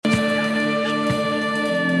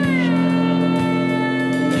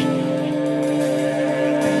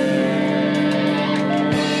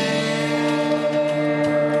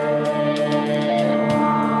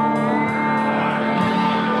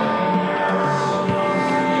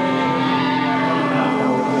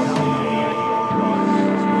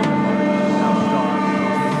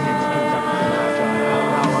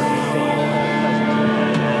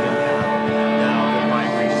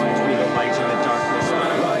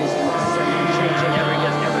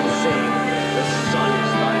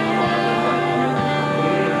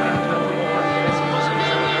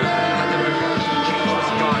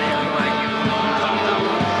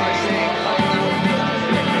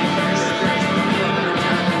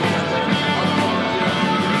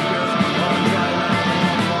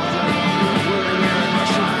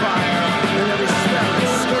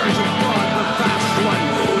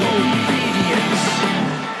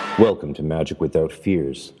Magic Without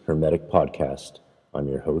Fears Hermetic Podcast. I'm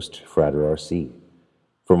your host, Frater RC.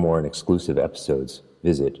 For more and exclusive episodes,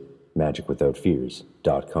 visit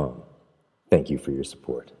magicwithoutfears.com. Thank you for your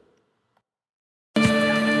support.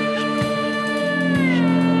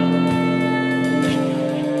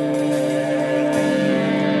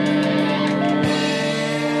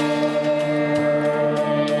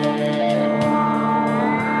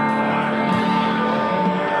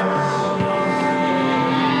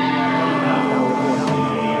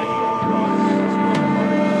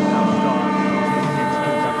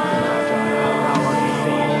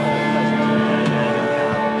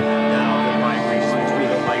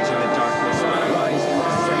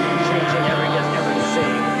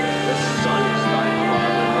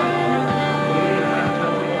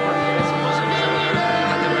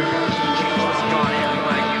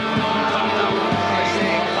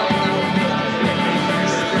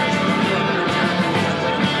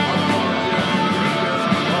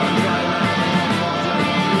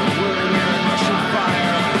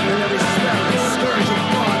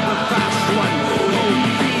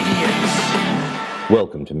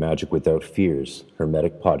 Welcome to Magic Without Fears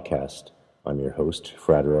Hermetic Podcast. I'm your host,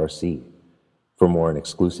 Frater RC. For more and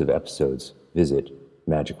exclusive episodes, visit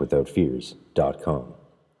magicwithoutfears.com.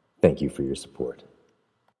 Thank you for your support.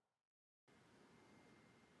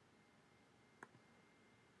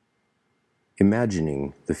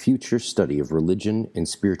 Imagining the Future Study of Religion and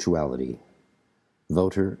Spirituality,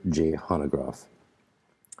 Wouter J. Hanegraaff.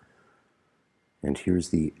 And here's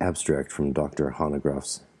the abstract from Dr.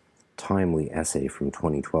 Hanegraaff's timely essay from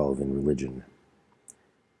 2012 in Religion.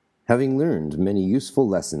 Having learned many useful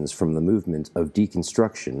lessons from the movement of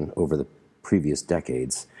deconstruction over the previous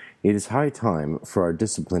decades, it is high time for our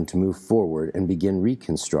discipline to move forward and begin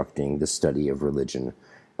reconstructing the study of religion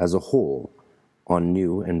as a whole on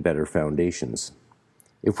new and better foundations.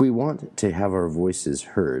 If we want to have our voices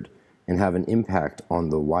heard and have an impact on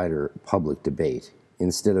the wider public debate,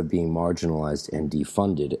 instead of being marginalized and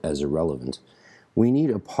defunded as irrelevant, we need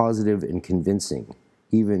a positive and convincing,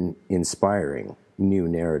 even inspiring, new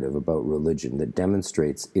narrative about religion that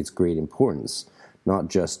demonstrates its great importance, not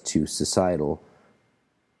just to societal,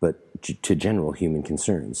 but to general human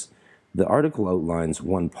concerns. The article outlines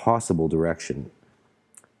one possible direction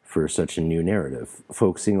for such a new narrative,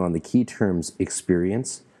 focusing on the key terms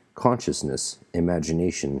experience, consciousness,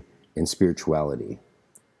 imagination, and spirituality.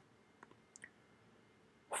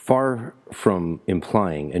 Far from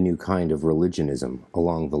implying a new kind of religionism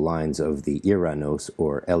along the lines of the Iranos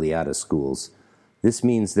or Eliade schools, this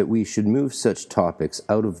means that we should move such topics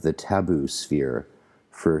out of the taboo sphere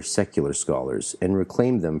for secular scholars and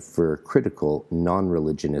reclaim them for critical,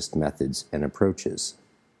 non-religionist methods and approaches.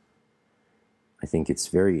 I think it's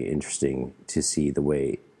very interesting to see the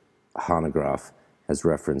way Hanegraaff has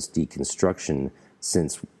referenced deconstruction,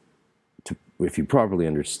 since if you properly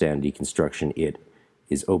understand deconstruction, it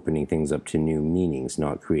is opening things up to new meanings,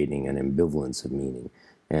 not creating an ambivalence of meaning.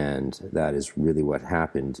 And that is really what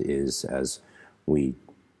happened, is as we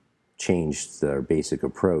changed our basic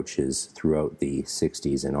approaches throughout the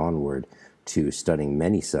 60s and onward to studying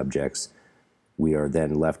many subjects, we are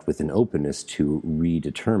then left with an openness to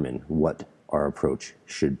redetermine what our approach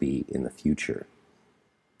should be in the future.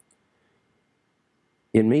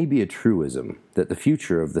 It may be a truism that the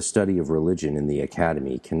future of the study of religion in the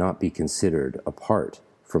academy cannot be considered apart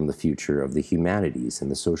from the future of the humanities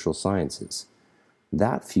and the social sciences.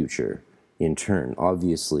 That future, in turn,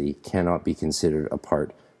 obviously cannot be considered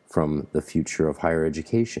apart from the future of higher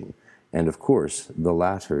education, and of course, the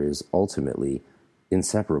latter is ultimately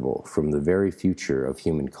inseparable from the very future of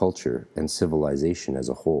human culture and civilization as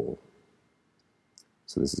a whole.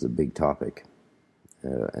 So this is a big topic.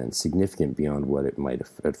 And significant beyond what it might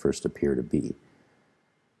at first appear to be.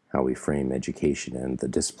 How we frame education and the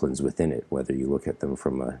disciplines within it, whether you look at them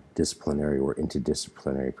from a disciplinary or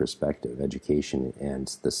interdisciplinary perspective, education and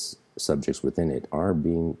the subjects within it are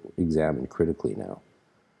being examined critically now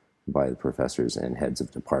by the professors and heads of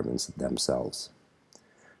departments themselves.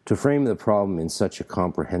 To frame the problem in such a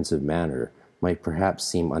comprehensive manner might perhaps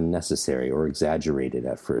seem unnecessary or exaggerated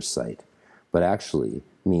at first sight, but actually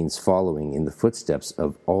means following in the footsteps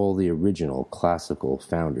of all the original classical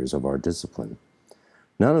founders of our discipline.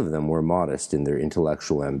 None of them were modest in their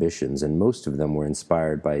intellectual ambitions, and most of them were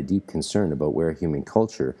inspired by a deep concern about where human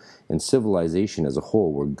culture and civilization as a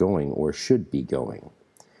whole were going or should be going.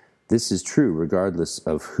 This is true regardless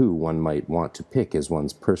of who one might want to pick as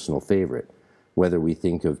one's personal favorite, whether we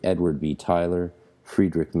think of Edward B. Tylor,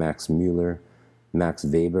 Friedrich Max Müller, Max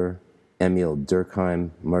Weber, Emil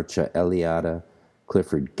Durkheim, Mircea Eliade,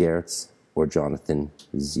 Clifford Geertz, or Jonathan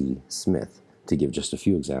Z. Smith, to give just a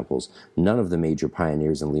few examples, none of the major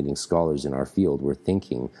pioneers and leading scholars in our field were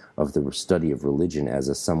thinking of the study of religion as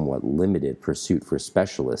a somewhat limited pursuit for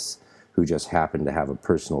specialists who just happened to have a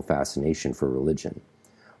personal fascination for religion.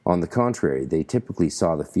 On the contrary, they typically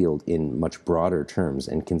saw the field in much broader terms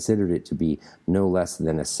and considered it to be no less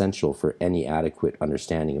than essential for any adequate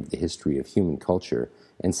understanding of the history of human culture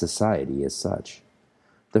and society as such.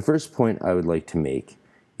 The first point I would like to make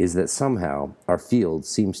is that somehow our field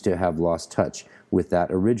seems to have lost touch with that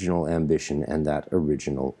original ambition and that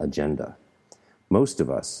original agenda. Most of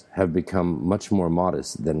us have become much more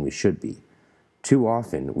modest than we should be. Too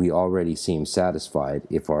often, we already seem satisfied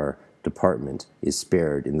if our department is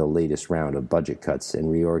spared in the latest round of budget cuts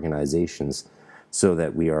and reorganizations so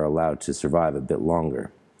that we are allowed to survive a bit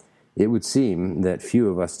longer. It would seem that few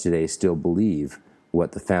of us today still believe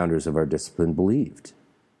what the founders of our discipline believed.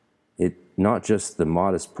 Not just the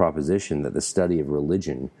modest proposition that the study of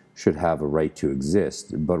religion should have a right to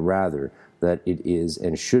exist, but rather that it is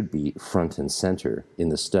and should be front and center in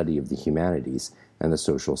the study of the humanities and the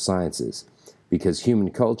social sciences, because human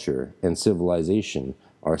culture and civilization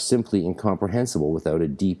are simply incomprehensible without a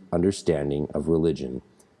deep understanding of religion.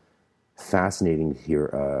 Fascinating to hear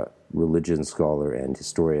a religion scholar and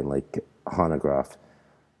historian like Hanegraaff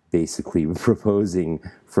basically proposing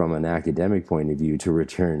from an academic point of view to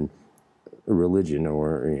return religion,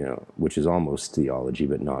 or which is almost theology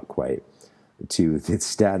but not quite, to its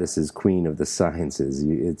status as queen of the sciences.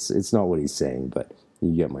 It's not what he's saying, but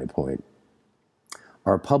you get my point.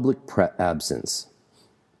 Our public absence.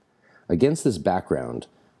 Against this background,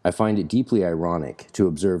 I find it deeply ironic to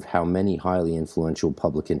observe how many highly influential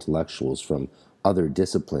public intellectuals from other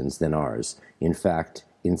disciplines than ours, in fact,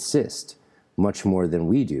 insist, much more than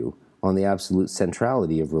we do, on the absolute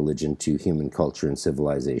centrality of religion to human culture and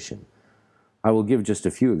civilization. I will give just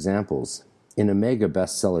a few examples. In a mega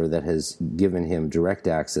bestseller that has given him direct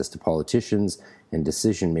access to politicians and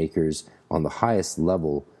decision makers on the highest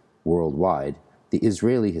level worldwide, the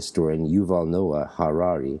Israeli historian Yuval Noah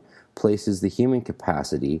Harari places the human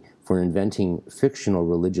capacity for inventing fictional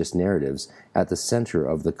religious narratives at the center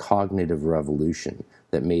of the cognitive revolution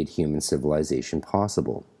that made human civilization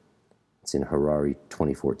possible. It's in Harari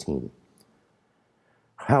 2014.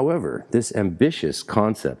 However, this ambitious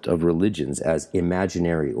concept of religions as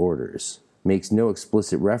imaginary orders makes no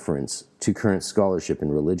explicit reference to current scholarship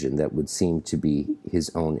in religion that would seem to be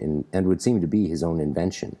his own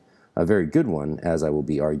invention. A very good one, as I will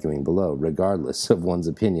be arguing below, regardless of one's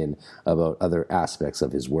opinion about other aspects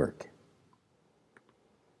of his work.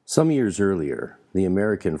 Some years earlier, the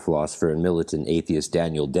American philosopher and militant atheist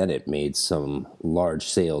Daniel Dennett made some large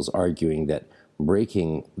sales arguing that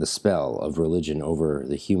breaking the spell of religion over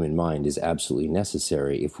the human mind is absolutely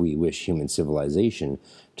necessary if we wish human civilization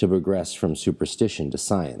to progress from superstition to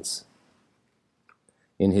science.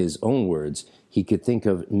 In his own words, he could think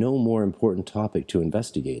of no more important topic to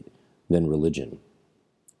investigate than religion.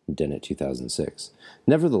 Dennett, 2006.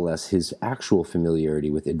 Nevertheless, his actual familiarity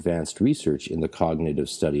with advanced research in the cognitive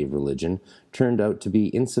study of religion turned out to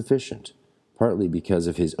be insufficient, partly because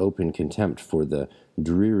of his open contempt for the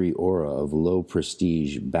dreary aura of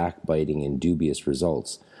low-prestige, backbiting, and dubious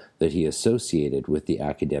results that he associated with the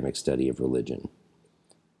academic study of religion.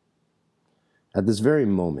 At this very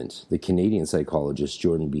moment, the Canadian psychologist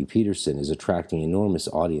Jordan B. Peterson is attracting enormous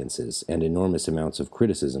audiences and enormous amounts of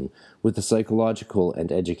criticism with the psychological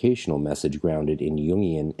and educational message grounded in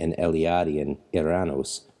Jungian and Eliadian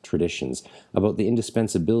Eranos traditions about the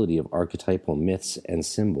indispensability of archetypal myths and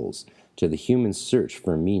symbols to the human search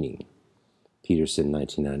for meaning. Peterson,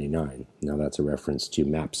 1999. Now that's a reference to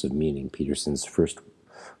Maps of Meaning, Peterson's first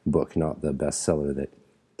book, not the bestseller that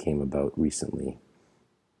came about recently.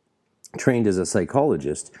 Trained as a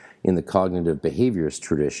psychologist in the cognitive behaviorist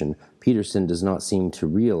tradition, Peterson does not seem to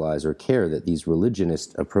realize or care that these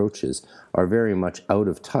religionist approaches are very much out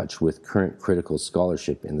of touch with current critical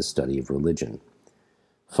scholarship in the study of religion.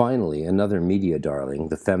 Finally, another media darling,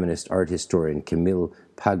 the feminist art historian Camille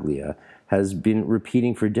Paglia, has been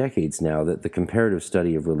repeating for decades now that the comparative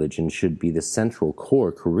study of religion should be the central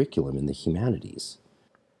core curriculum in the humanities.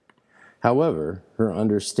 However, her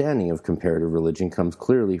understanding of comparative religion comes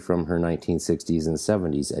clearly from her 1960s and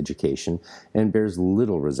 70s education and bears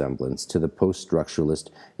little resemblance to the post-structuralist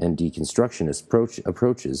and deconstructionist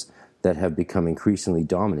approaches that have become increasingly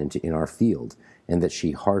dominant in our field and that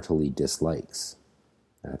she heartily dislikes.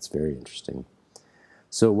 That's very interesting.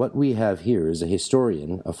 So what we have here is a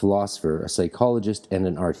historian, a philosopher, a psychologist, and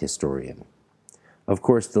an art historian. Of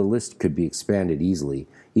course, the list could be expanded easily.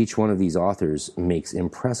 Each one of these authors makes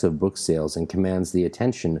impressive book sales and commands the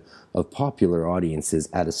attention of popular audiences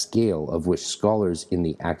at a scale of which scholars in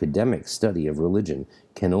the academic study of religion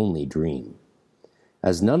can only dream.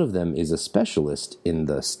 As none of them is a specialist in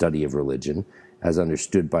the study of religion, as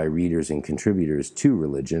understood by readers and contributors to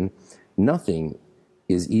religion, nothing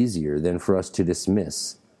is easier than for us to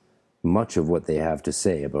dismiss much of what they have to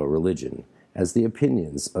say about religion as the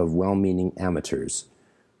opinions of well-meaning amateurs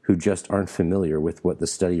who just aren't familiar with what the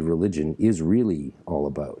study of religion is really all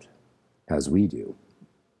about, as we do.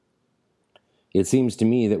 It seems to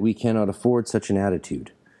me that we cannot afford such an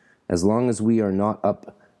attitude. As long as we are not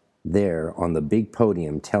up there on the big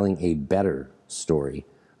podium telling a better story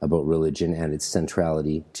about religion and its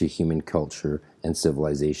centrality to human culture and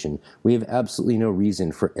civilization, we have absolutely no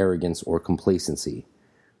reason for arrogance or complacency.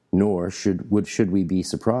 Nor should we be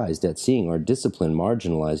surprised at seeing our discipline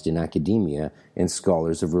marginalized in academia and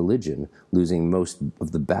scholars of religion losing most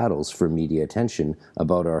of the battles for media attention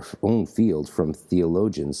about our own field from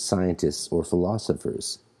theologians, scientists, or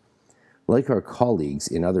philosophers. Like our colleagues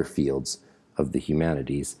in other fields of the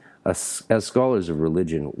humanities, as scholars of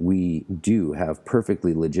religion, we do have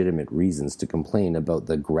perfectly legitimate reasons to complain about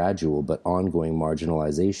the gradual but ongoing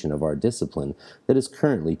marginalization of our discipline that is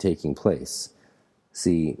currently taking place.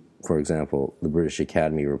 See, for example, the British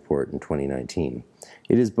Academy report in 2019.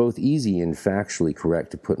 It is both easy and factually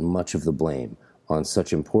correct to put much of the blame on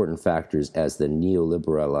such important factors as the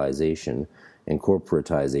neoliberalization and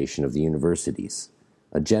corporatization of the universities,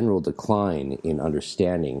 a general decline in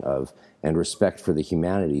understanding of and respect for the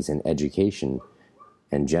humanities and education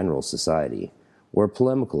and general society, or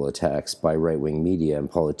polemical attacks by right-wing media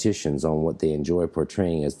and politicians on what they enjoy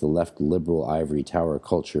portraying as the left liberal ivory tower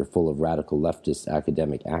culture full of radical leftist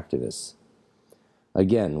academic activists.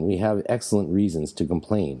 Again, we have excellent reasons to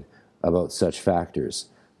complain about such factors,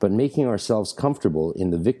 but making ourselves comfortable in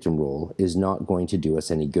the victim role is not going to do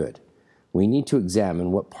us any good. We need to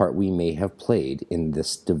examine what part we may have played in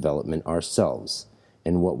this development ourselves,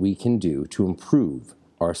 and what we can do to improve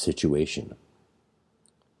our situation.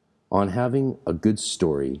 On having a good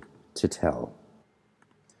story to tell.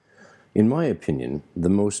 In my opinion, the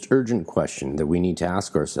most urgent question that we need to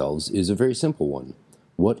ask ourselves is a very simple one.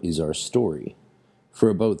 What is our story? For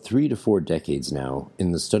about 3 to 4 decades now,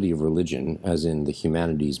 in the study of religion, as in the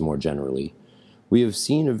humanities more generally, we have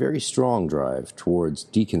seen a very strong drive towards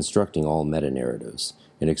deconstructing all meta-narratives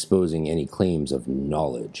and exposing any claims of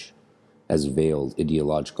knowledge as veiled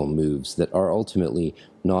ideological moves that are ultimately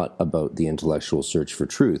not about the intellectual search for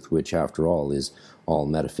truth, which, after all, is all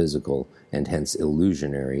metaphysical and hence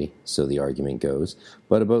illusionary, so the argument goes,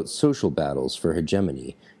 but about social battles for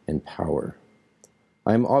hegemony and power.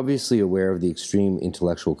 I am obviously aware of the extreme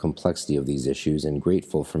intellectual complexity of these issues and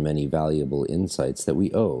grateful for many valuable insights that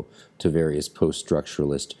we owe to various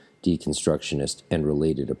post-structuralist, deconstructionist, and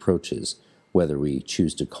related approaches, whether we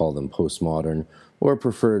choose to call them postmodern or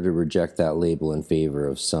prefer to reject that label in favor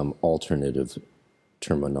of some alternative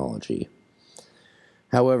terminology.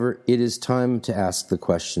 However, it is time to ask the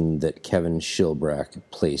question that Kevin Schilbrack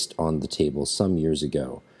placed on the table some years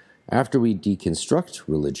ago. After we deconstruct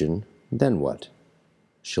religion, then what?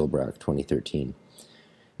 Schilbrack, 2013.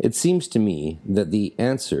 It seems to me that the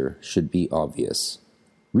answer should be obvious.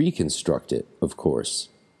 Reconstruct it, of course.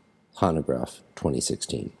 Hanegraaff,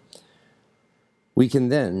 2016. We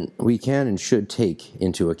can and should take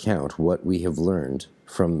into account what we have learned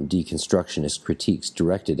from deconstructionist critiques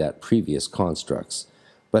directed at previous constructs,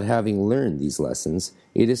 but having learned these lessons,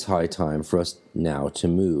 it is high time for us now to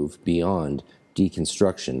move beyond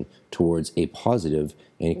deconstruction towards a positive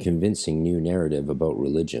and convincing new narrative about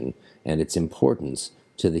religion and its importance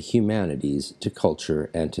to the humanities, to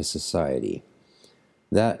culture, and to society.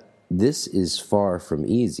 That this is far from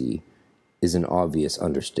easy is an obvious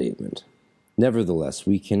understatement. Nevertheless,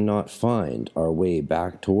 we cannot find our way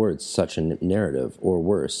back towards such a narrative, or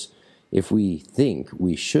worse, if we think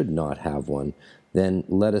we should not have one, then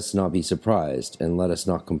let us not be surprised, and let us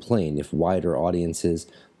not complain if wider audiences,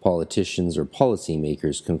 politicians, or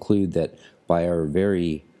policymakers conclude that, by our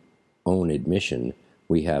very own admission,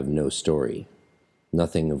 we have no story,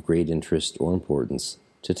 nothing of great interest or importance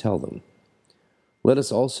to tell them. Let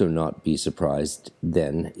us also not be surprised,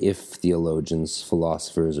 then, if theologians,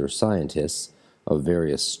 philosophers, or scientists of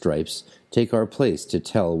various stripes take our place to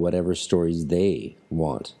tell whatever stories they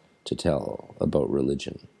want to tell about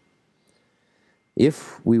religion.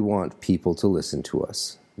 If we want people to listen to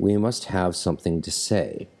us, we must have something to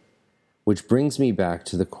say, which brings me back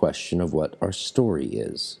to the question of what our story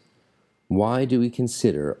is. Why do we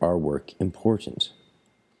consider our work important?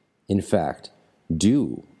 In fact,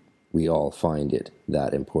 do we all find it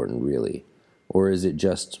that important, really? Or is it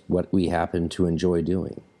just what we happen to enjoy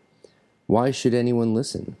doing? Why should anyone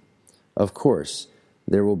listen? Of course,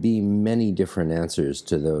 there will be many different answers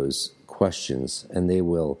to those questions, and they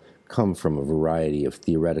will come from a variety of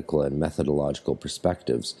theoretical and methodological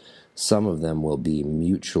perspectives. Some of them will be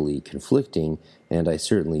mutually conflicting, and I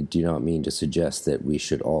certainly do not mean to suggest that we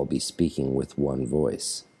should all be speaking with one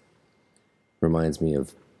voice. Reminds me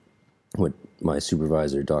of what my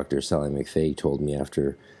supervisor, Dr. Sally McFay, told me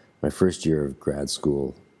after my first year of grad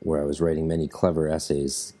school, where I was writing many clever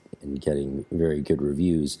essays and getting very good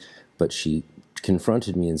reviews, but she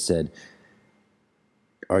confronted me and said,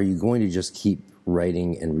 "Are you going to just keep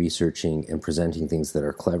writing and researching and presenting things that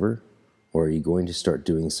are clever, or are you going to start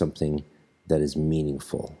doing something that is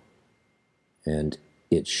meaningful?" And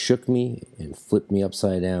it shook me and flipped me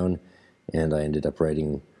upside down, and I ended up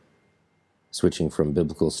switching from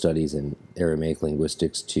biblical studies and Aramaic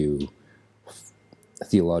linguistics to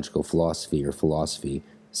theological philosophy or philosophy,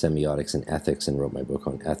 semiotics and ethics, and wrote my book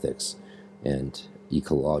on ethics and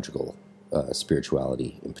ecological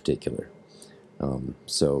spirituality in particular.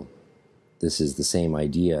 So this is the same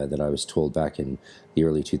idea that I was told back in the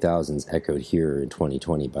early 2000s, echoed here in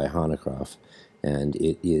 2020 by Hanegraaff, and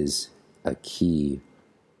it is a key,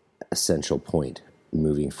 essential point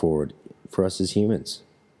moving forward for us as humans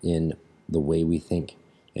in the way we think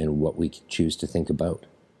and what we choose to think about.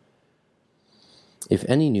 If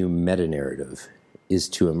any new meta-narrative is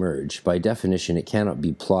to emerge, by definition it cannot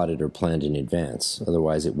be plotted or planned in advance,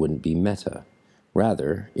 otherwise it wouldn't be meta.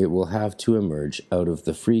 Rather, it will have to emerge out of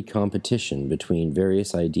the free competition between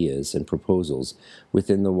various ideas and proposals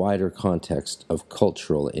within the wider context of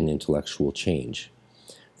cultural and intellectual change.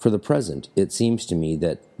 For the present, it seems to me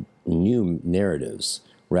that new narratives,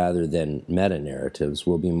 rather than meta-narratives,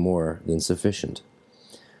 will be more than sufficient.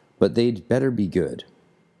 But they'd better be good.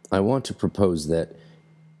 I want to propose that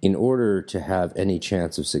in order to have any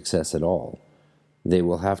chance of success at all, they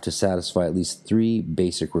will have to satisfy at least 3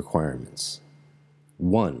 basic requirements.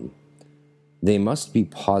 1. They must be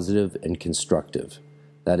positive and constructive.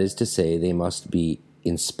 That is to say, they must be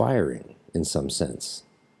inspiring in some sense.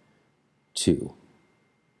 2.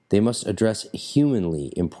 They must address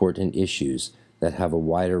humanly important issues that have a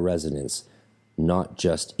wider resonance, not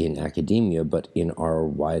just in academia, but in our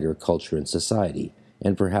wider culture and society.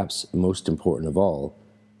 And perhaps most important of all,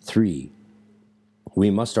 3, we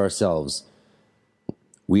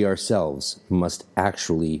ourselves must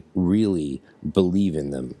actually, really believe in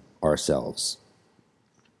them ourselves.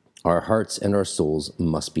 Our hearts and our souls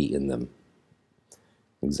must be in them.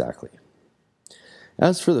 Exactly.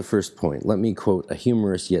 As for the first point, let me quote a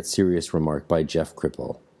humorous yet serious remark by Jeff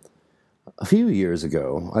Kripal. "A few years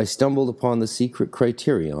ago, I stumbled upon the secret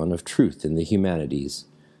criterion of truth in the humanities.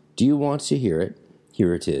 Do you want to hear it?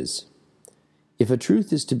 Here it is. If a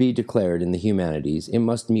truth is to be declared in the humanities, it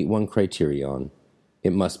must meet one criterion.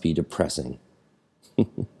 It must be depressing."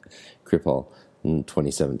 Kripal,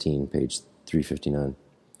 2017, page 359.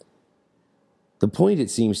 The point, it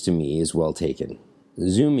seems to me, is well taken.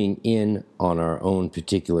 Zooming in on our own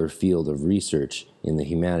particular field of research in the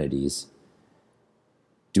humanities,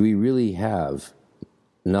 do we really have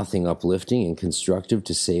nothing uplifting and constructive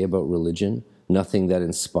to say about religion? Nothing that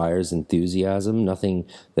inspires enthusiasm? Nothing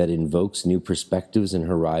that invokes new perspectives and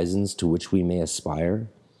horizons to which we may aspire?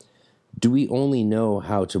 Do we only know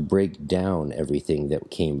how to break down everything that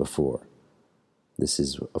came before? This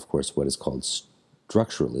is, of course, what is called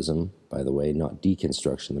structuralism, by the way, not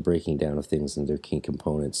deconstruction. The breaking down of things and their key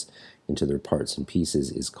components into their parts and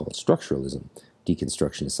pieces is called structuralism.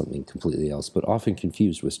 Deconstruction is something completely else, but often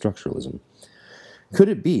confused with structuralism. Could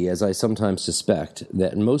it be, as I sometimes suspect,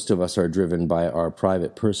 that most of us are driven by our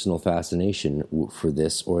private personal fascination for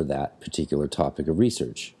this or that particular topic of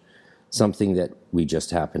research, something that we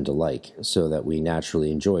just happen to like, so that we naturally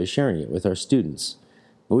enjoy sharing it with our students?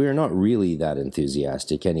 But we are not really that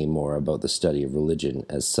enthusiastic anymore about the study of religion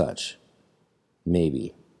as such.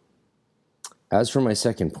 Maybe. As for my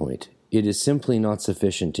second point, it is simply not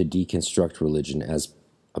sufficient to deconstruct religion as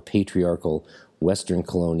a patriarchal, Western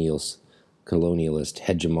colonialist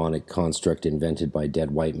hegemonic construct invented by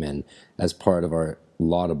dead white men as part of our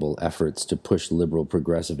laudable efforts to push liberal,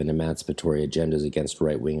 progressive, and emancipatory agendas against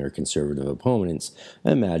right-wing or conservative opponents,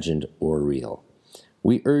 imagined or real.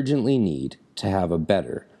 We urgently need to have a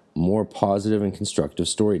better, more positive and constructive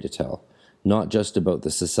story to tell, not just about the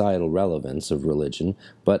societal relevance of religion,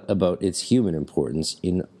 but about its human importance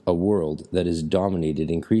in a world that is dominated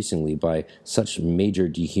increasingly by such major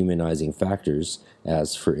dehumanizing factors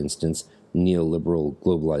as, for instance, neoliberal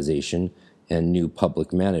globalization and new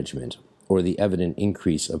public management, or the evident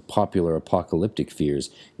increase of popular apocalyptic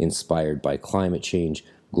fears inspired by climate change,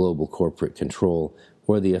 global corporate control,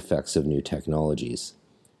 or the effects of new technologies.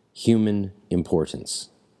 Human importance.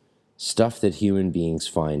 Stuff that human beings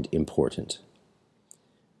find important.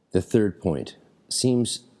 The third point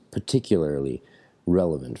seems particularly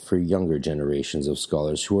relevant for younger generations of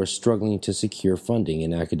scholars who are struggling to secure funding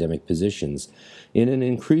in academic positions in an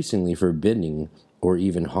increasingly forbidding or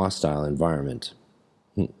even hostile environment.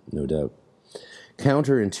 No doubt.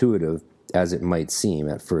 Counterintuitive as it might seem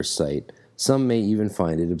at first sight, some may even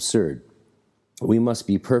find it absurd. We must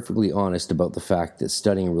be perfectly honest about the fact that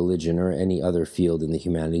studying religion or any other field in the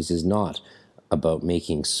humanities is not about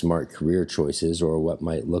making smart career choices or what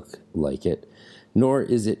might look like it, nor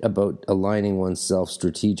is it about aligning oneself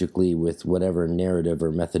strategically with whatever narrative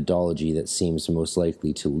or methodology that seems most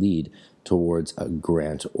likely to lead towards a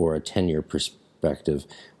grant or a tenure perspective,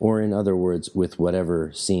 or in other words, with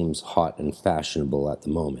whatever seems hot and fashionable at the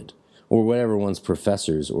moment, or whatever one's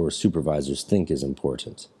professors or supervisors think is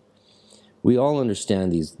important. We all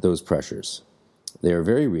understand those pressures. They are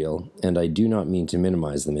very real, and I do not mean to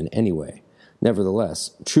minimize them in any way.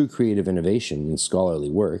 Nevertheless, true creative innovation in scholarly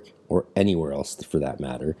work, or anywhere else for that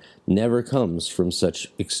matter, never comes from such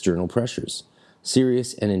external pressures,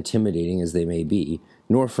 serious and intimidating as they may be,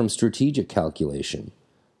 nor from strategic calculation,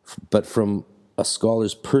 but from a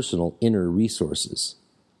scholar's personal inner resources.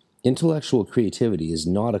 Intellectual creativity is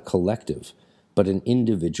not a collective, but an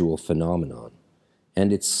individual phenomenon,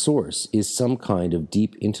 and its source is some kind of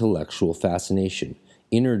deep intellectual fascination,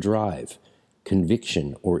 inner drive,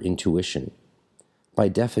 conviction, or intuition. By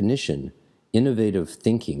definition, innovative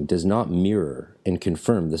thinking does not mirror and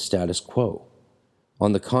confirm the status quo.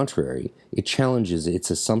 On the contrary, it challenges its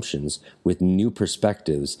assumptions with new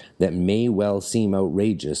perspectives that may well seem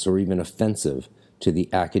outrageous or even offensive to the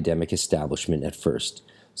academic establishment at first,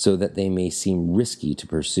 so that they may seem risky to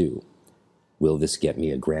pursue. Will this get me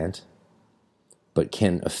a grant? But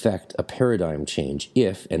can affect a paradigm change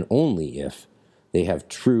if, and only if, they have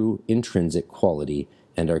true intrinsic quality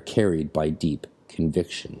and are carried by deep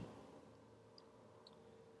conviction.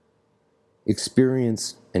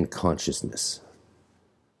 Experience and consciousness.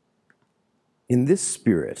 In this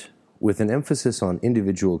spirit, with an emphasis on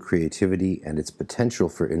individual creativity and its potential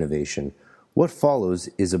for innovation, what follows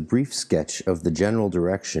is a brief sketch of the general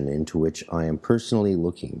direction into which I am personally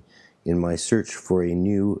looking in my search for a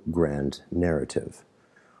new grand narrative.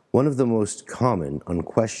 One of the most common,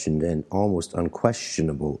 unquestioned, and almost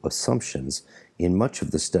unquestionable assumptions in much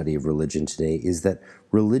of the study of religion today is that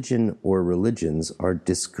religion or religions are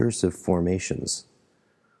discursive formations.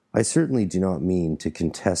 I certainly do not mean to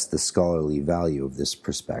contest the scholarly value of this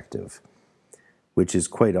perspective, which is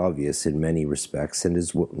quite obvious in many respects and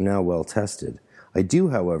is now well tested. I do,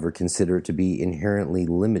 however, consider it to be inherently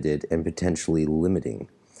limited and potentially limiting.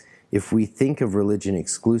 If we think of religion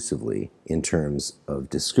exclusively in terms of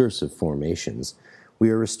discursive formations, we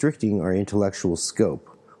are restricting our intellectual scope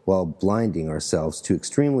while blinding ourselves to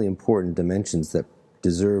extremely important dimensions that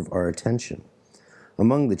deserve our attention.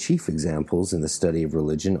 Among the chief examples in the study of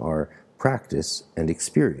religion are practice and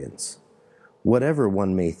experience. Whatever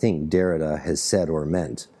one may think Derrida has said or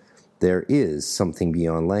meant, there is something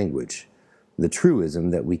beyond language. The truism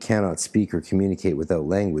that we cannot speak or communicate without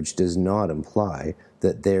language does not imply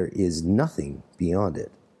that there is nothing beyond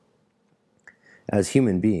it. As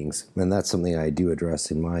human beings, and that's something I do address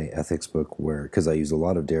in my ethics book, because I use a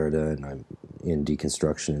lot of Derrida and I'm in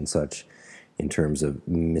deconstruction and such in terms of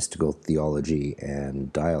mystical theology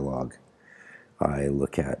and dialogue, I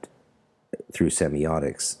look at, through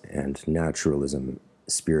semiotics and naturalism,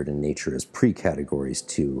 spirit and nature as pre-categories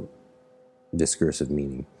to discursive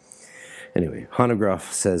meaning. Anyway,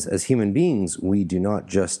 Hanegraaff says, as human beings, we do not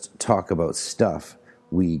just talk about stuff,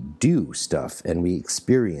 we do stuff and we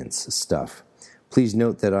experience stuff. Please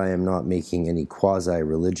note that I am not making any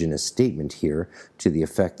quasi-religionist statement here to the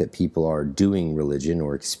effect that people are doing religion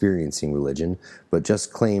or experiencing religion, but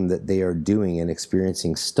just claim that they are doing and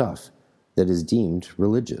experiencing stuff that is deemed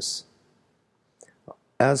religious.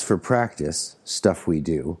 As for practice, stuff we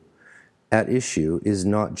do, at issue is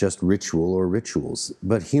not just ritual or rituals,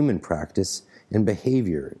 but human practice and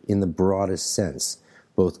behavior in the broadest sense,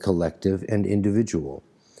 both collective and individual.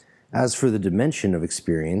 As for the dimension of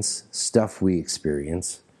experience, stuff we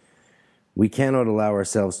experience, we cannot allow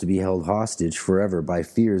ourselves to be held hostage forever by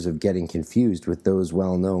fears of getting confused with those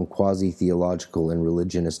well-known quasi-theological and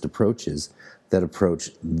religionist approaches that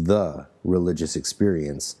approach the religious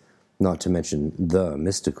experience, not to mention the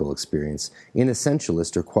mystical experience, in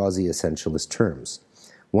essentialist or quasi-essentialist terms.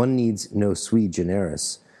 One needs no sui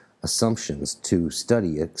generis assumptions to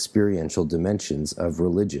study experiential dimensions of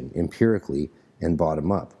religion empirically and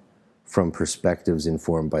bottom up, from perspectives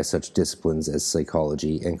informed by such disciplines as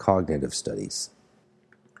psychology and cognitive studies.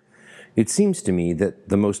 It seems to me that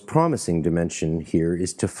the most promising dimension here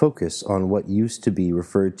is to focus on what used to be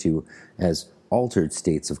referred to as altered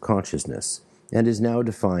states of consciousness, and is now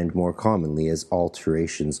defined more commonly as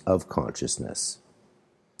alterations of consciousness.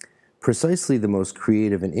 Precisely the most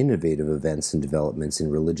creative and innovative events and developments in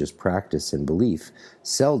religious practice and belief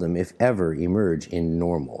seldom, if ever, emerge in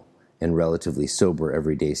normal and relatively sober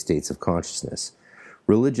everyday states of consciousness.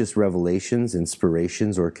 Religious revelations,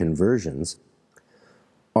 inspirations, or conversions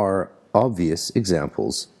are obvious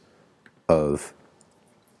examples of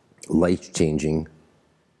life-changing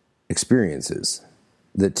experiences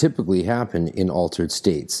that typically happen in altered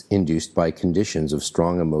states induced by conditions of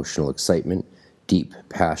strong emotional excitement, deep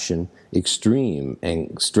passion, extreme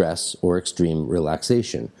stress, or extreme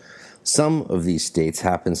relaxation. Some of these states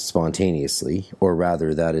happen spontaneously, or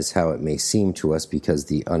rather that is how it may seem to us because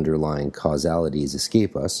the underlying causalities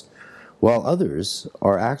escape us, while others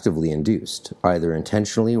are actively induced, either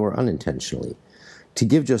intentionally or unintentionally. To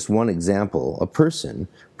give just one example, a person,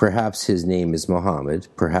 perhaps his name is Mohammed,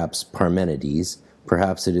 perhaps Parmenides,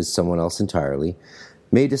 perhaps it is someone else entirely,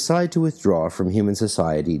 may decide to withdraw from human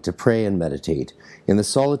society to pray and meditate in the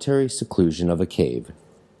solitary seclusion of a cave,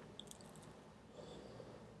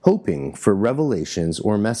 hoping for revelations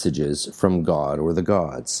or messages from God or the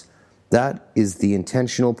gods. That is the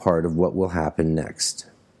intentional part of what will happen next.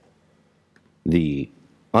 The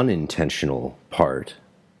unintentional part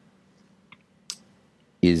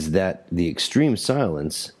is that the extreme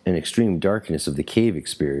silence and extreme darkness of the cave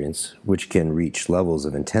experience, which can reach levels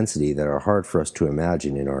of intensity that are hard for us to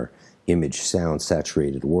imagine in our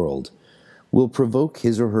image-sound-saturated world, will provoke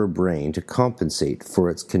his or her brain to compensate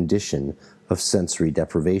for its condition of sensory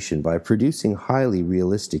deprivation by producing highly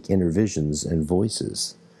realistic inner visions and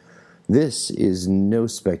voices. This is no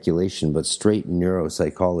speculation but straight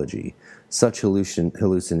neuropsychology. Such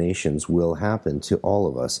hallucinations will happen to all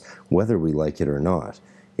of us, whether we like it or not,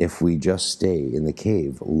 if we just stay in the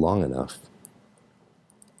cave long enough.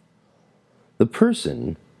 The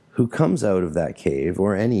person who comes out of that cave,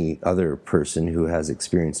 or any other person who has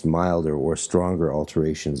experienced milder or stronger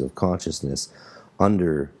alterations of consciousness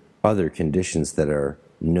under other conditions that are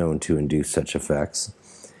known to induce such effects,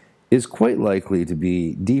 is quite likely to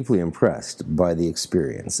be deeply impressed by the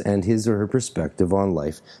experience, and his or her perspective on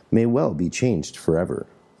life may well be changed forever.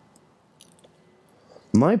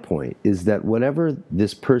 My point is that whatever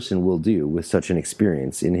this person will do with such an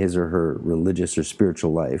experience in his or her religious or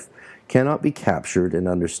spiritual life cannot be captured and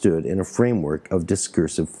understood in a framework of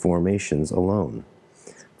discursive formations alone.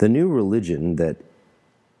 The new religion that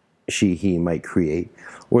he might create,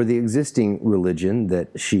 or the existing religion that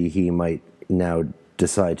he might now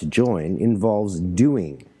decide to join, involves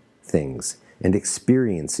doing things and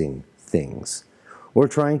experiencing things, or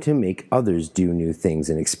trying to make others do new things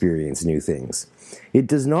and experience new things. It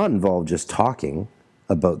does not involve just talking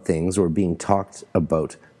about things or being talked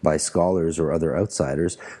about by scholars or other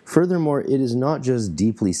outsiders. Furthermore, it is not just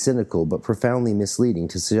deeply cynical but profoundly misleading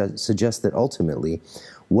to suggest that ultimately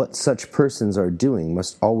what such persons are doing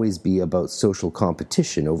must always be about social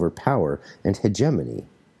competition over power and hegemony.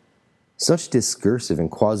 Such discursive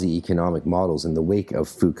and quasi-economic models in the wake of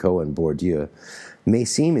Foucault and Bourdieu may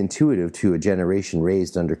seem intuitive to a generation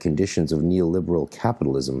raised under conditions of neoliberal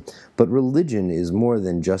capitalism, but religion is more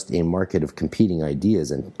than just a market of competing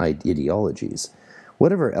ideas and ideologies.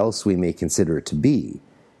 Whatever else we may consider it to be,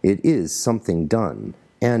 it is something done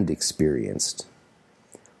and experienced.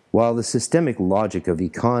 While the systemic logic of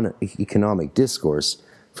economic discourse,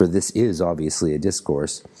 for this is obviously a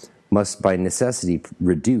discourse, must by necessity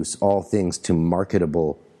reduce all things to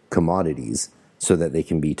marketable commodities so that they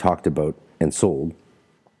can be talked about and sold,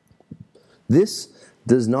 this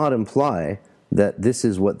does not imply that this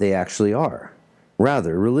is what they actually are.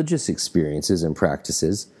 Rather, religious experiences and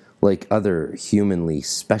practices, like other humanly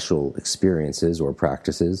special experiences or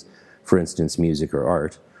practices, for instance music or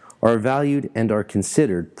art, are valued and are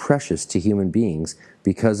considered precious to human beings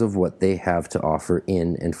because of what they have to offer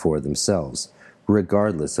in and for themselves,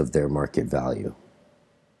 regardless of their market value.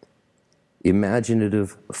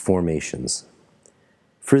 Imaginative formations.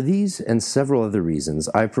 For these and several other reasons,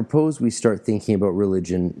 I propose we start thinking about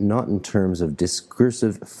religion not in terms of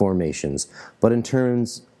discursive formations, but in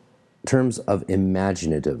terms of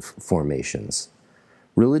imaginative formations.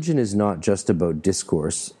 Religion is not just about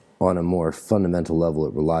discourse. On a more fundamental level,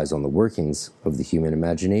 it relies on the workings of the human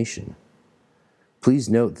imagination. Please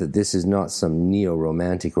note that this is not some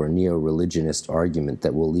neo-romantic or neo-religionist argument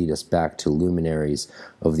that will lead us back to luminaries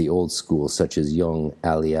of the old school such as Jung,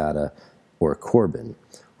 Eliade, or Corbin.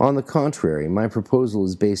 On the contrary, my proposal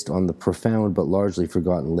is based on the profound but largely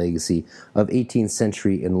forgotten legacy of 18th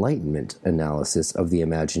century Enlightenment analysis of the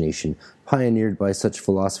imagination pioneered by such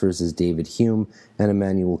philosophers as David Hume and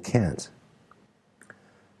Immanuel Kant.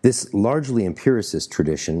 This largely empiricist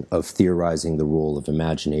tradition of theorizing the role of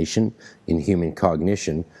imagination in human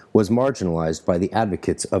cognition was marginalized by the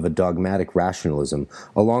advocates of a dogmatic rationalism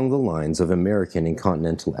along the lines of American and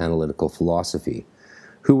continental analytical philosophy,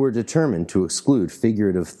 who were determined to exclude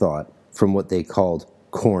figurative thought from what they called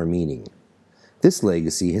core meaning. This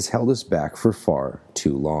legacy has held us back for far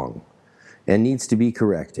too long, and needs to be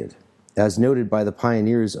corrected. As noted by the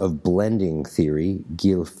pioneers of blending theory,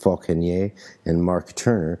 Gilles Fauconnier and Mark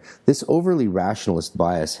Turner, this overly rationalist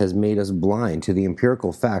bias has made us blind to the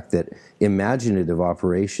empirical fact that imaginative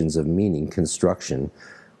operations of meaning construction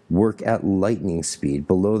work at lightning speed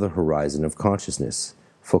below the horizon of consciousness.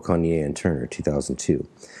 Fauconnier and Turner, 2002.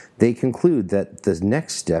 They conclude that the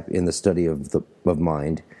next step in the study of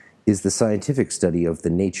mind is the scientific study of the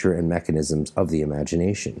nature and mechanisms of the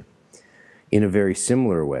imagination. In a very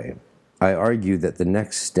similar way, I argue that the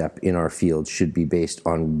next step in our field should be based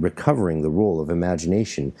on recovering the role of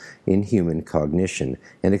imagination in human cognition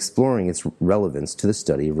and exploring its relevance to the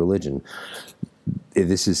study of religion.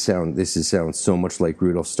 This sounds so much like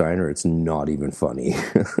Rudolf Steiner, it's not even funny.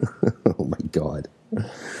 Oh my God.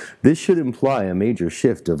 This should imply a major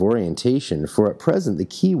shift of orientation, for at present the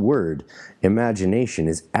key word, imagination,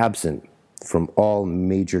 is absent from all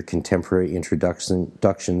major contemporary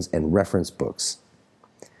introductions and reference books.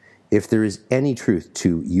 If there is any truth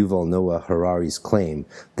to Yuval Noah Harari's claim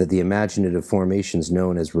that the imaginative formations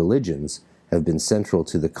known as religions have been central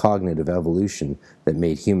to the cognitive evolution that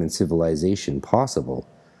made human civilization possible,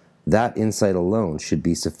 that insight alone should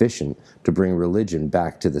be sufficient to bring religion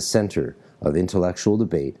back to the center of intellectual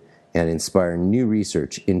debate and inspire new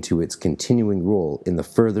research into its continuing role in the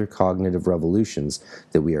further cognitive revolutions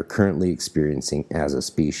that we are currently experiencing as a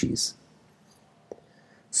species.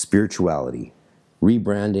 Spirituality.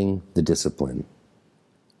 Rebranding the discipline.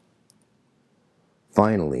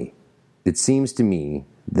 Finally, it seems to me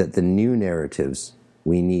that the new narratives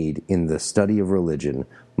we need in the study of religion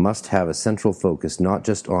must have a central focus not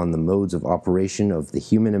just on the modes of operation of the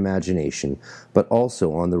human imagination, but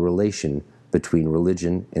also on the relation between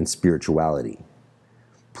religion and spirituality.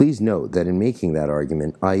 Please note that in making that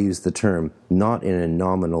argument, I use the term not in a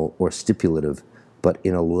nominal or stipulative, but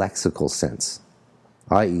in a lexical sense,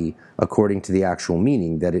 i.e., according to the actual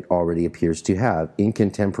meaning that it already appears to have in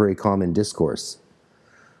contemporary common discourse.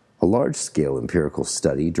 A large-scale empirical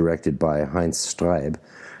study directed by Heinz Streib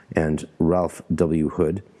and Ralph W.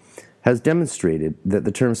 Hood has demonstrated that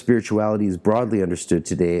the term spirituality is broadly understood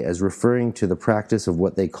today as referring to the practice of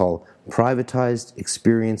what they call privatized,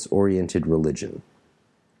 experience-oriented religion.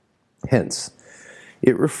 Hence,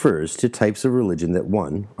 it refers to types of religion that,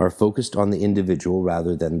 1, are focused on the individual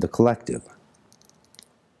rather than the collective,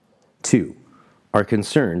 2, are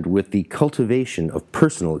concerned with the cultivation of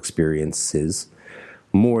personal experiences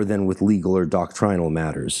more than with legal or doctrinal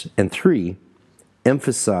matters, and 3,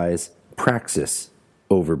 emphasize praxis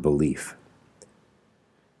over belief.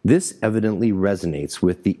 This evidently resonates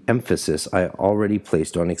with the emphasis I already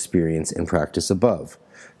placed on experience and practice above.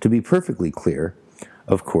 To be perfectly clear,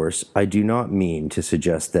 of course, I do not mean to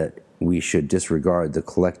suggest that we should disregard the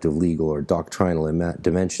collective legal or doctrinal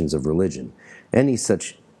dimensions of religion. Any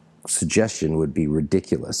such suggestion would be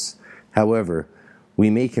ridiculous. However,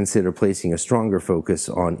 we may consider placing a stronger focus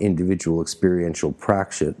on individual experiential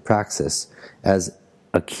praxis as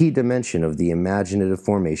a key dimension of the imaginative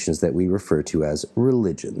formations that we refer to as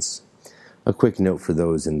religions. A quick note for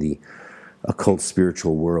those in the occult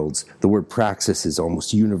spiritual worlds: the word praxis is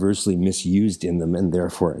almost universally misused in them and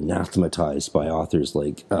therefore anathematized by authors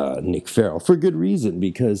like Nick Farrell, for good reason,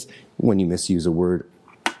 because when you misuse a word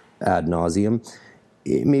ad nauseum,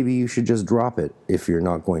 maybe you should just drop it if you're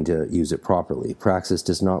not going to use it properly. Praxis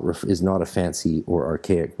is not a fancy or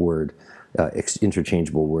archaic word,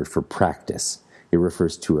 interchangeable word for practice. It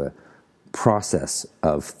refers to a process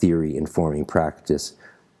of theory informing practice,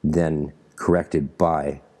 then corrected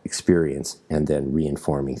by experience, and then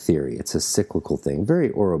reinforming theory. It's a cyclical thing,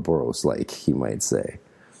 very Ouroboros-like, you might say.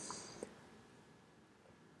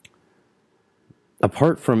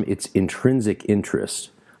 Apart from its intrinsic interest,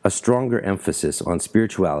 a stronger emphasis on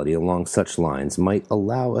spirituality along such lines might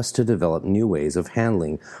allow us to develop new ways of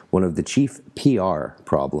handling one of the chief PR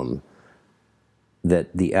problems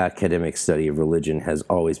that the academic study of religion has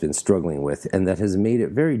always been struggling with, and that has made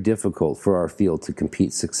it very difficult for our field to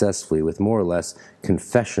compete successfully with more or less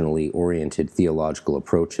confessionally oriented theological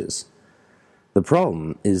approaches. The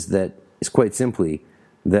problem is quite simply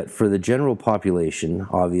that for the general population,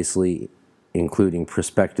 obviously including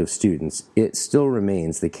prospective students, it still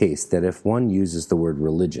remains the case that if one uses the word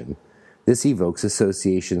religion, this evokes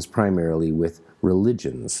associations primarily with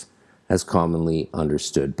religions, as commonly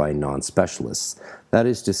understood by non-specialists. That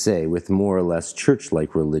is to say, with more or less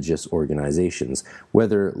church-like religious organizations,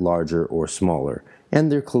 whether larger or smaller,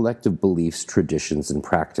 and their collective beliefs, traditions, and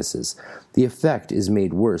practices. The effect is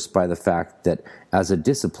made worse by the fact that, as a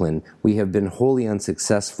discipline, we have been wholly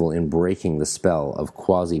unsuccessful in breaking the spell of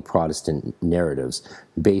quasi-Protestant narratives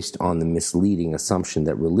based on the misleading assumption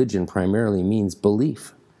that religion primarily means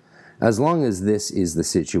belief. As long as this is the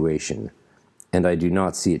situation, and I do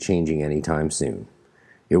not see it changing anytime soon,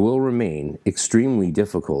 it will remain extremely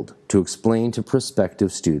difficult to explain to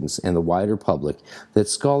prospective students and the wider public that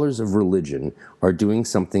scholars of religion are doing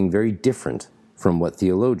something very different from what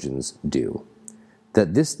theologians do,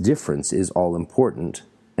 that this difference is all important,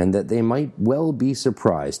 and that they might well be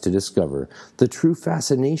surprised to discover the true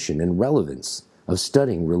fascination and relevance of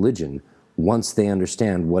studying religion once they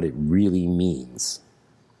understand what it really means.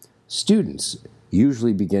 Students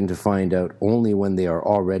usually begin to find out only when they are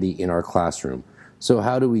already in our classroom. So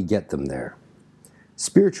how do we get them there?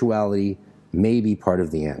 Spirituality may be part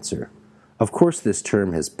of the answer. Of course, this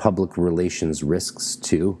term has public relations risks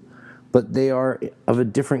too, but they are of a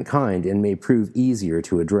different kind and may prove easier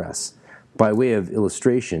to address. By way of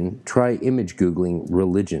illustration, try image Googling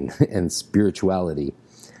religion and spirituality.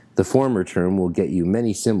 The former term will get you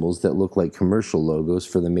many symbols that look like commercial logos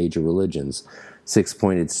for the major religions: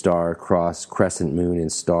 six-pointed star, cross, crescent moon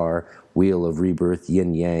and star, wheel of rebirth,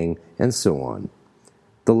 yin-yang, and so on.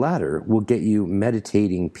 The latter will get you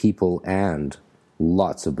meditating people and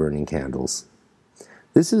lots of burning candles.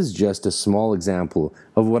 This is just a small example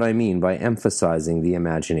of what I mean by emphasizing the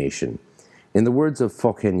imagination. In the words of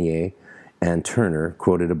Fauconnier and Turner,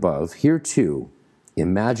 quoted above, here too,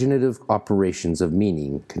 imaginative operations of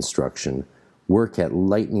meaning construction work at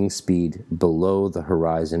lightning speed below the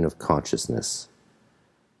horizon of consciousness,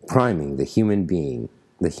 priming the human being,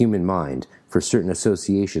 the human mind, for certain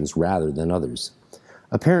associations rather than others.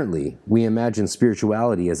 Apparently, we imagine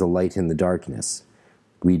spirituality as a light in the darkness.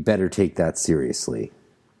 We'd better take that seriously.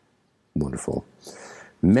 Wonderful.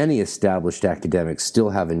 Many established academics still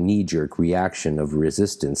have a knee-jerk reaction of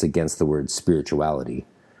resistance against the word spirituality,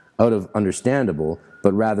 out of understandable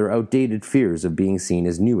but rather outdated fears of being seen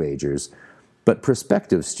as New Agers, but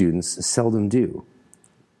prospective students seldom do.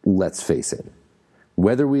 Let's face it.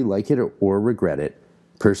 Whether we like it or regret it,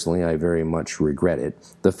 personally I very much regret it,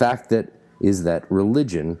 the fact is that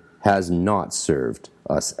religion has not served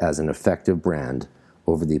us as an effective brand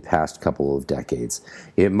over the past couple of decades.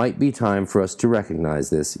 It might be time for us to recognize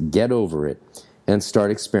this, get over it, and start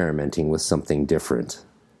experimenting with something different.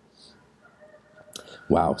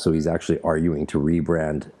 Wow, so he's actually arguing to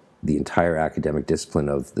rebrand the entire academic discipline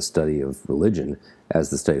of the study of religion as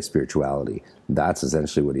the study of spirituality. That's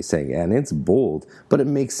essentially what he's saying. And it's bold, but it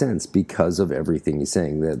makes sense because of everything he's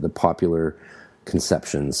saying. The popular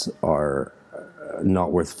conceptions are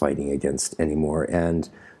not worth fighting against anymore. And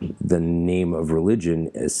the name of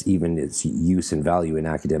religion, as even its use and value in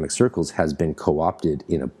academic circles, has been co-opted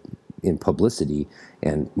in publicity,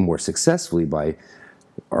 and more successfully by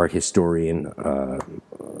our historian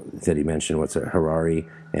that he mentioned, Harari,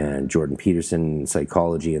 and Jordan Peterson in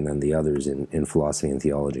psychology, and then the others in philosophy and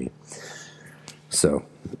theology. So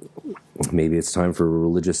maybe it's time for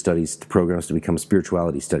religious studies programs to become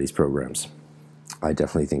spirituality studies programs. I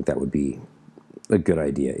definitely think that would be a good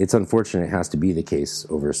idea. It's unfortunate it has to be the case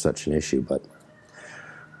over such an issue, but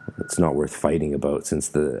it's not worth fighting about since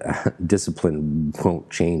the discipline won't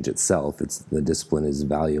change itself. The discipline is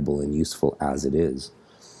valuable and useful as it is.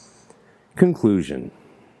 Conclusion.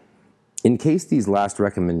 In case these last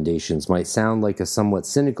recommendations might sound like a somewhat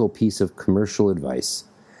cynical piece of commercial advice,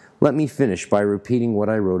 let me finish by repeating what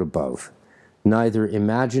I wrote above. Neither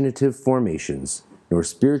imaginative formations, nor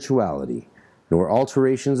spirituality, nor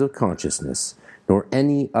alterations of consciousness, nor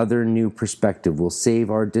any other new perspective will save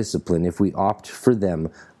our discipline if we opt for them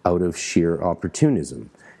out of sheer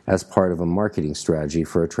opportunism, as part of a marketing strategy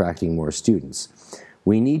for attracting more students.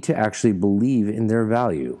 We need to actually believe in their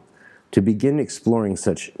value. To begin exploring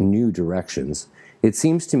such new directions, it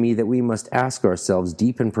seems to me that we must ask ourselves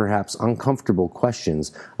deep and perhaps uncomfortable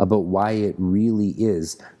questions about why it really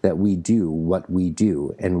is that we do what we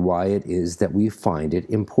do, and why it is that we find it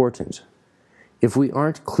important. If we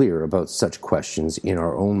aren't clear about such questions in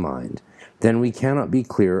our own mind, then we cannot be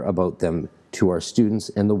clear about them to our students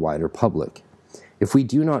and the wider public. If we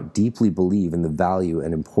do not deeply believe in the value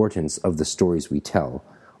and importance of the stories we tell,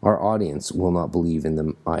 our audience will not believe in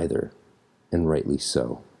them either, and rightly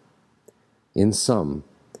so. In sum,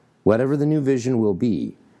 whatever the new vision will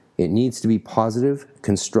be, it needs to be positive,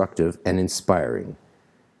 constructive, and inspiring.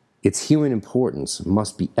 Its human importance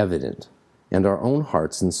must be evident, and our own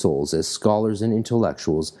hearts and souls as scholars and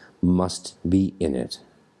intellectuals must be in it.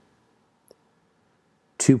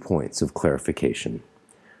 2 points of clarification.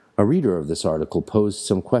 A reader of this article posed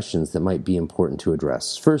some questions that might be important to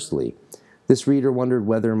address. Firstly, this reader wondered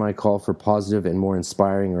whether my call for positive and more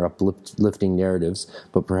inspiring or uplifting narratives,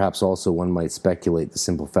 but perhaps also one might speculate the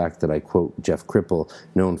simple fact that I quote Jeff Kripal,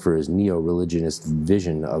 known for his neo-religionist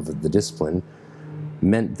vision of the discipline,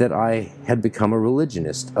 meant that I had become a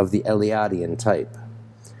religionist of the Eliadian type.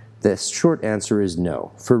 The short answer is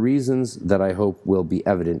no, for reasons that I hope will be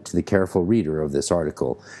evident to the careful reader of this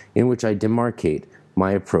article, in which I demarcate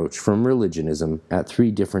my approach from religionism at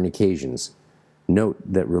 3 different occasions. Note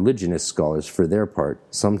that religionist scholars, for their part,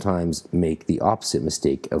 sometimes make the opposite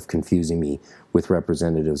mistake of confusing me with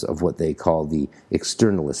representatives of what they call the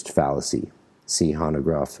externalist fallacy. See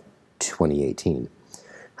Hanegraaff 2018.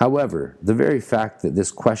 However, the very fact that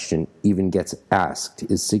this question even gets asked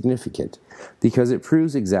is significant, because it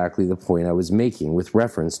proves exactly the point I was making with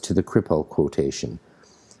reference to the Kripal quotation.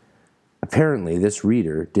 Apparently, this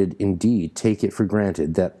reader did indeed take it for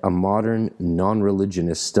granted that a modern,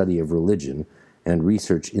 non-religionist study of religion and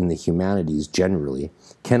research in the humanities generally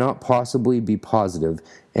cannot possibly be positive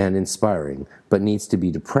and inspiring, but needs to be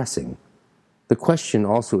depressing. The question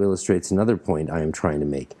also illustrates another point I am trying to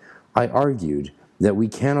make. I argued that we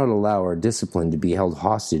cannot allow our discipline to be held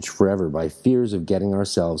hostage forever by fears of getting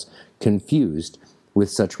ourselves confused with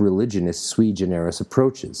such religionist sui generis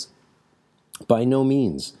approaches. By no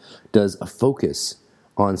means does a focus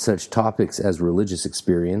on such topics as religious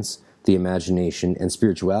experience, the imagination, and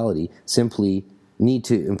spirituality simply need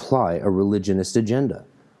to imply a religionist agenda.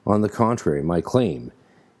 On the contrary, my claim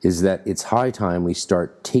is that it's high time we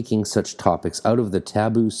start taking such topics out of the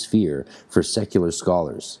taboo sphere for secular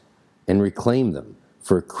scholars and reclaim them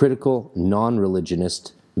for critical,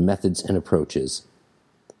 non-religionist methods and approaches.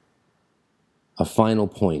 A final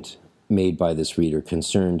point made by this reader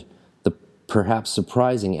concerned the perhaps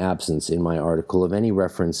surprising absence in my article of any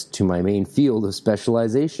reference to my main field of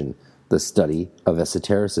specialization, the study of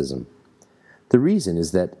esotericism. The reason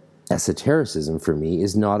is that esotericism for me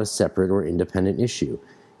is not a separate or independent issue.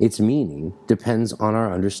 Its meaning depends on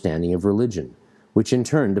our understanding of religion, which in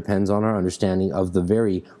turn depends on our understanding of the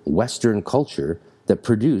very Western culture that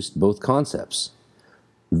produced both concepts.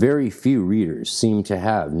 Very few readers seem to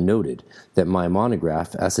have noted that my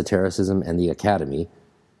monograph, Esotericism and the Academy,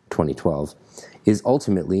 2012, is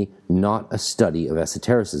ultimately not a study of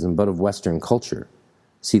esotericism but of Western culture.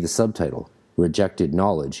 See the subtitle, Rejected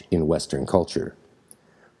Knowledge in Western Culture.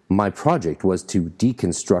 My project was to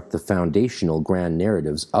deconstruct the foundational grand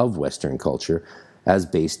narratives of Western culture as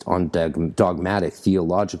based on dogmatic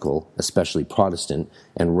theological, especially Protestant,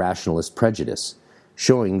 and rationalist prejudice,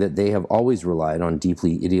 showing that they have always relied on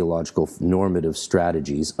deeply ideological normative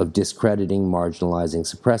strategies of discrediting, marginalizing,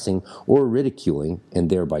 suppressing, or ridiculing, and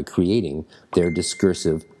thereby creating their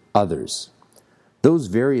discursive others. Those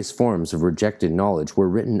various forms of rejected knowledge were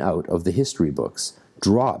written out of the history books,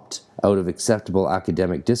 dropped out of acceptable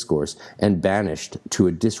academic discourse, and banished to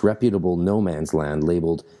a disreputable no-man's land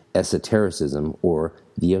labeled esotericism or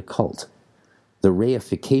the occult. The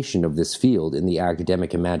reification of this field in the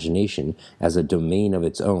academic imagination as a domain of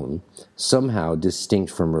its own, somehow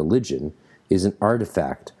distinct from religion, is an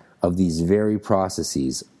artifact of these very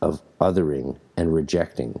processes of othering and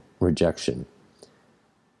rejection.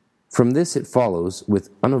 From this it follows with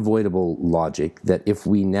unavoidable logic that if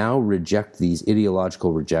we now reject these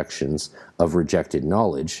ideological rejections of rejected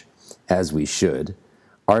knowledge, as we should,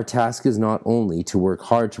 our task is not only to work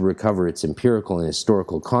hard to recover its empirical and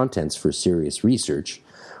historical contents for serious research,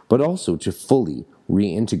 but also to fully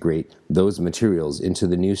reintegrate those materials into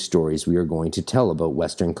the new stories we are going to tell about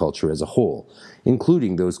Western culture as a whole,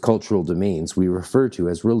 including those cultural domains we refer to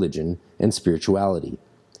as religion and spirituality,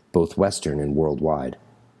 both Western and worldwide.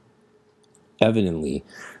 Evidently,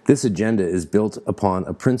 this agenda is built upon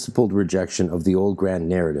a principled rejection of the old grand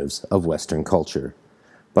narratives of Western culture.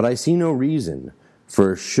 But I see no reason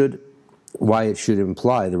why it should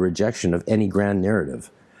imply the rejection of any grand narrative.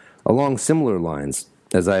 Along similar lines,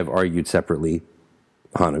 as I have argued separately,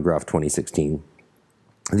 Hanegraaff 2016,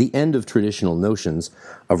 the end of traditional notions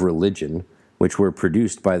of religion, which were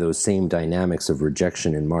produced by those same dynamics of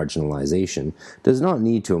rejection and marginalization, does not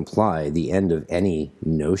need to imply the end of any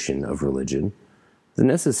notion of religion. The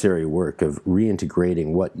necessary work of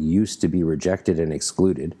reintegrating what used to be rejected and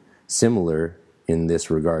excluded, similar in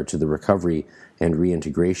this regard to the recovery and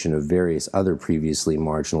reintegration of various other previously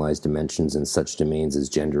marginalized dimensions in such domains as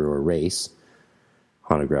gender or race,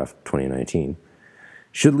 Hanegraaff 2019,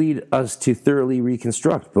 should lead us to thoroughly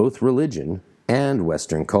reconstruct both religion and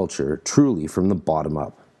Western culture truly from the bottom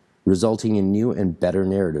up, resulting in new and better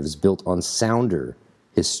narratives built on sounder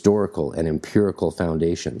historical and empirical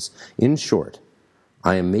foundations. In short,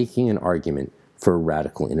 I am making an argument for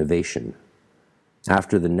radical innovation.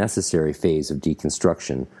 After the necessary phase of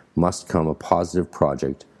deconstruction must come a positive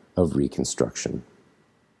project of reconstruction.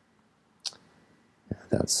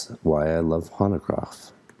 That's why I love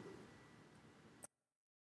Hanegraaff.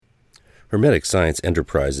 Hermetic Science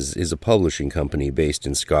Enterprises is a publishing company based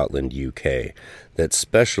in Scotland, UK, that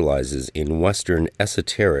specializes in Western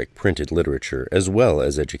esoteric printed literature as well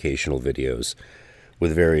as educational videos.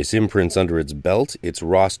 With various imprints under its belt, its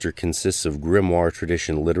roster consists of grimoire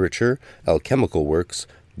tradition literature, alchemical works,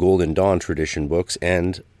 Golden Dawn tradition books,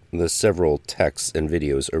 and the several texts and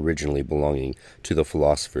videos originally belonging to the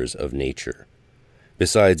philosophers of nature.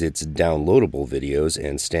 Besides its downloadable videos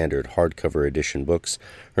and standard hardcover edition books,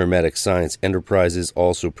 Hermetic Science Enterprises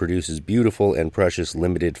also produces beautiful and precious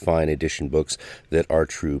limited fine edition books that are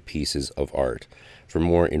true pieces of art. For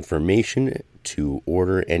more information, to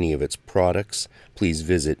order any of its products, please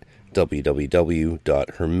visit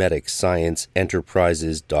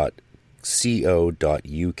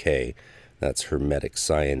www.hermeticscienceenterprises.co.uk. That's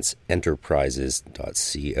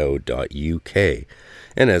hermeticscienceenterprises.co.uk.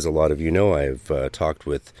 And as a lot of you know, I've talked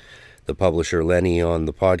with the publisher Lenny on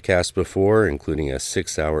the podcast before, including a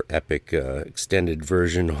 6-hour epic extended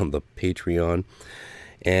version on the Patreon,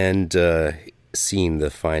 and seen the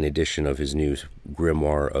fine edition of his new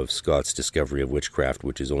grimoire of Scott's Discovery of Witchcraft,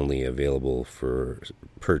 which is only available for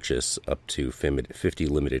purchase up to 50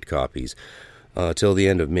 limited copies till the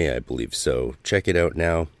end of May, I believe. So check it out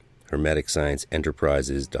now,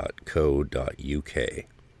 hermeticscienceenterprises.co.uk.